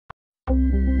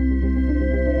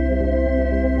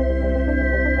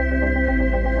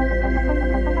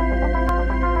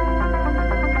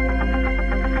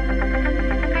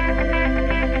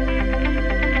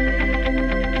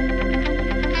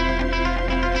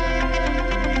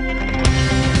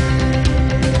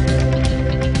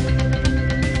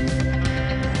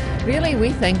we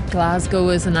think Glasgow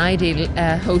is an ideal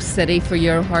host city for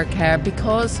EuroHeartCare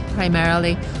because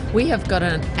primarily we have got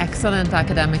an excellent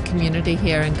academic community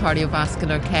here in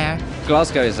cardiovascular care.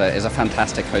 Glasgow is a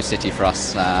fantastic host city for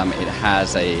us. It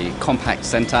has a compact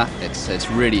centre, it's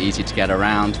really easy to get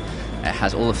around, it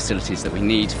has all the facilities that we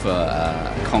need for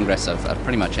a congress of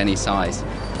pretty much any size.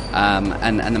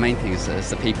 And the main thing is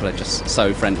the people are just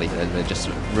so friendly. They're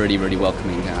just really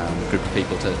welcoming group of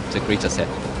people to greet us here.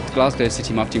 The Glasgow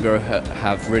City Marketing Bureau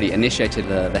have really initiated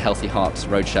the Healthy Hearts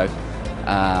Roadshow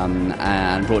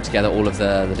and brought together all of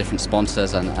the different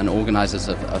sponsors and organisers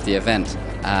of the event.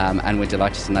 And we're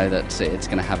delighted to know that it's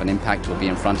going to have an impact. We'll be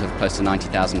in front of close to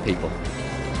 90,000 people.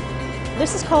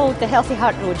 This is called the Healthy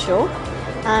Heart Roadshow,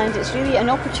 and it's really an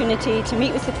opportunity to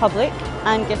meet with the public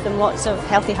and give them lots of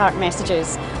healthy heart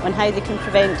messages on how they can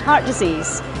prevent heart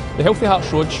disease. The Healthy Hearts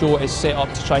Roadshow is set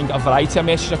up to try and get a variety of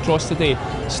messages across today.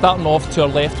 Starting off to our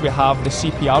left we have the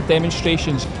CPR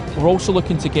demonstrations. We're also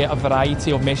looking to get a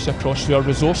variety of messages across through our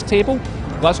resource table.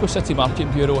 Glasgow City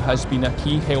Marketing Bureau has been a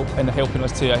key help in helping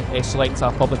us to select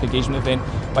our public engagement event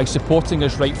by supporting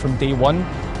us right from day one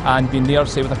and being there,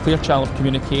 say, with a clear channel of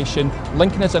communication,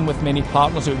 linking us in with many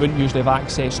partners that we wouldn't usually have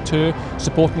access to,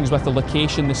 supporting us with the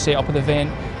location, the setup of the event,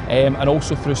 and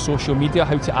also through social media,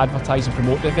 how to advertise and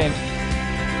promote the event.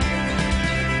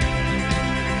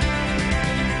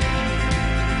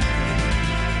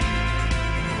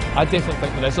 I definitely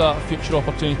think there is a future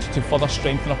opportunity to further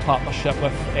strengthen our partnership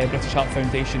with British Heart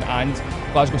Foundation and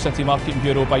Glasgow City Marketing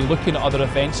Bureau by looking at other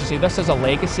events. To say this is a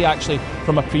legacy actually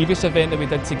from a previous event that we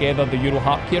did together, the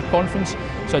EuroHeartCare conference.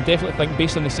 So I definitely think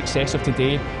based on the success of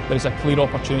today, there is a clear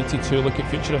opportunity to look at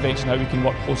future events and how we can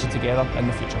work closer together in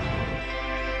the future.